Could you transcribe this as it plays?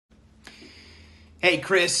Hey,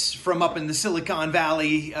 Chris, from up in the Silicon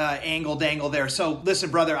Valley, angle dangle there. So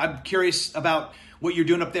listen, brother, I'm curious about what you're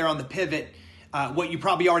doing up there on the pivot, what you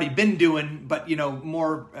probably already been doing, but,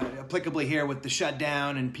 more applicably here with the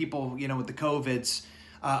shutdown and people, with the COVIDs,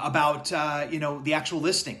 about, the actual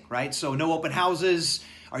listing, right? So no open houses.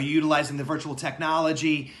 Are you utilizing the virtual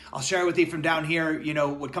technology? I'll share with you from down here,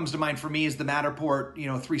 what comes to mind for me is the Matterport,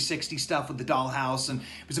 360 stuff with the dollhouse. And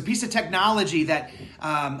it was a piece of technology that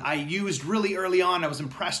I used really early on. I was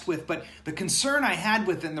impressed with, but the concern I had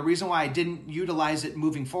with it and the reason why I didn't utilize it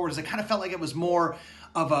moving forward is I kind of felt like it was more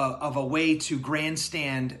of a way to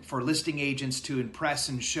grandstand for listing agents to impress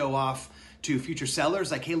and show off to future sellers,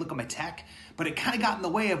 like, hey, look at my tech. But it kind of got in the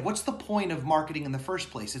way of what's the point of marketing in the first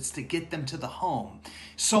place? It's to get them to the home.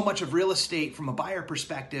 So much of real estate from a buyer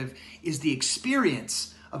perspective is the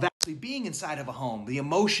experience of actually being inside of a home, the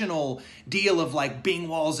emotional deal of like being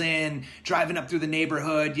walls in, driving up through the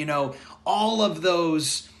neighborhood, all of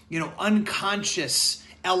those, unconscious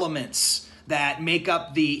elements that make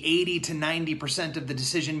up the 80 to 90% of the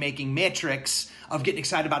decision-making matrix of getting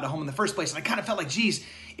excited about a home in the first place. And I kind of felt like, geez,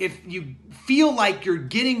 if you feel like you're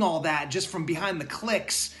getting all that just from behind the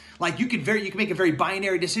clicks, like you could make a very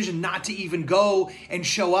binary decision not to even go and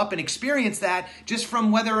show up and experience that just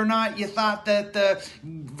from whether or not you thought that the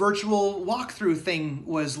virtual walkthrough thing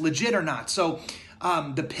was legit or not. So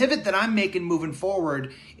the pivot that I'm making moving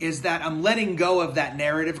forward is that I'm letting go of that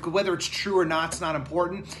narrative, because whether it's true or not, it's not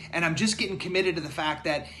important. And I'm just getting committed to the fact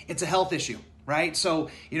that it's a health issue. Right? So,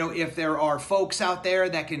 if there are folks out there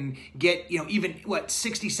that can get, even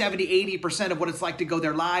 60, 70, 80% of what it's like to go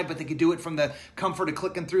there live, but they could do it from the comfort of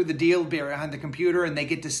clicking through the deal behind the computer and they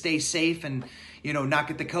get to stay safe and, not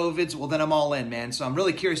get the COVIDs, well, then I'm all in, man. So I'm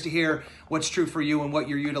really curious to hear what's true for you and what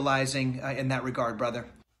you're utilizing in that regard, brother.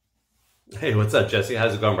 Hey, what's up, Jesse?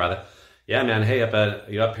 How's it going, brother? Yeah, man. Hey,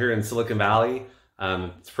 up here in Silicon Valley,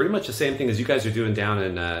 it's pretty much the same thing as you guys are doing down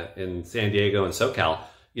in San Diego and SoCal.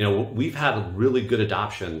 We've had really good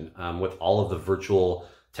adoption with all of the virtual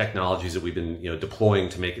technologies that we've been, deploying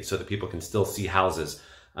to make it so that people can still see houses.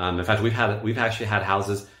 In fact, we've actually had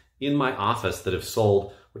houses in my office that have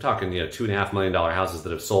sold. We're talking, $2.5 million houses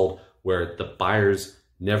that have sold where the buyers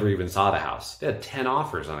never even saw the house. They had 10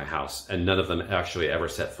 offers on a house, and none of them actually ever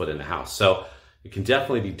set foot in the house. So it can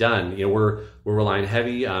definitely be done. We're relying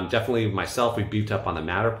heavy. Definitely myself, we beefed up on the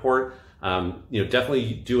Matterport.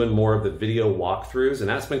 Definitely doing more of the video walkthroughs. And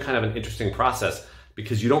that's been kind of an interesting process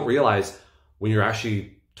because you don't realize when you're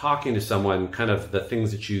actually talking to someone, kind of the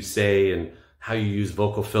things that you say and how you use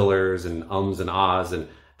vocal fillers and ums and ahs. And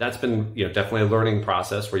that's been, definitely a learning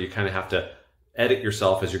process where you kind of have to edit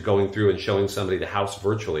yourself as you're going through and showing somebody the house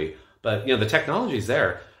virtually. But, the technology is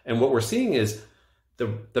there. And what we're seeing is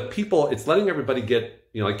the people, it's letting everybody get,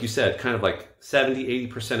 like you said, kind of like 70,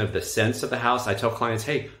 80% of the sense of the house. I tell clients,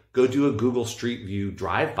 hey, go do a Google Street View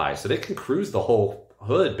drive-by so they can cruise the whole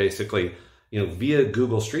hood basically, via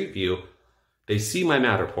Google Street View. They see my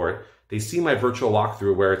Matterport, they see my virtual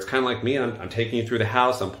walkthrough where it's kind of like me. I'm taking you through the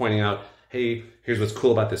house. I'm pointing out, hey, here's what's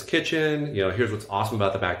cool about this kitchen. Here's what's awesome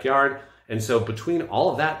about the backyard. And so between all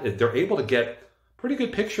of that, they're able to get a pretty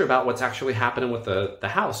good picture about what's actually happening with the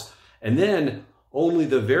house. And then only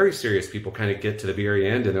the very serious people kind of get to the very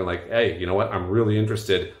end and they're like, hey, you know what? I'm really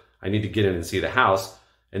interested. I need to get in and see the house.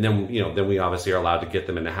 And then, then we obviously are allowed to get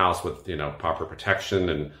them in the house with, proper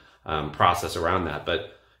protection and process around that.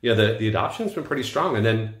 But, the adoption has been pretty strong. And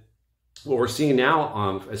then what we're seeing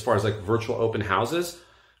now, as far as like virtual open houses,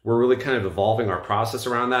 we're really kind of evolving our process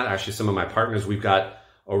around that. Actually, some of my partners, we've got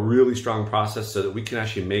a really strong process so that we can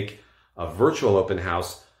actually make a virtual open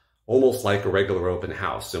house almost like a regular open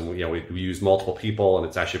house. And, we use multiple people and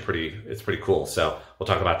it's actually pretty cool. So we'll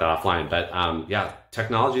talk about that offline. But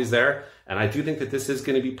technology is there. And I do think that this is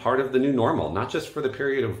going to be part of the new normal, not just for the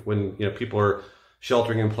period of when, people are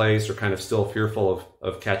sheltering in place or kind of still fearful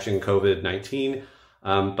of catching COVID-19.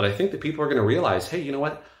 But I think that people are going to realize, hey, you know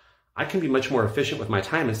what? I can be much more efficient with my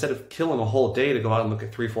time. Instead of killing a whole day to go out and look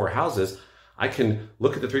at 3-4 houses, I can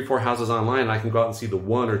look at the 3-4 houses online and I can go out and see the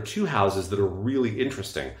 1 or 2 houses that are really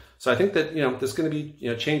interesting. So I think that, this is going to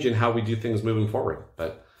be, changing how we do things moving forward,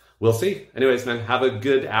 but we'll see. Anyways, man, have a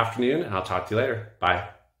good afternoon and I'll talk to you later. Bye.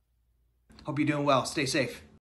 Hope you're doing well. Stay safe.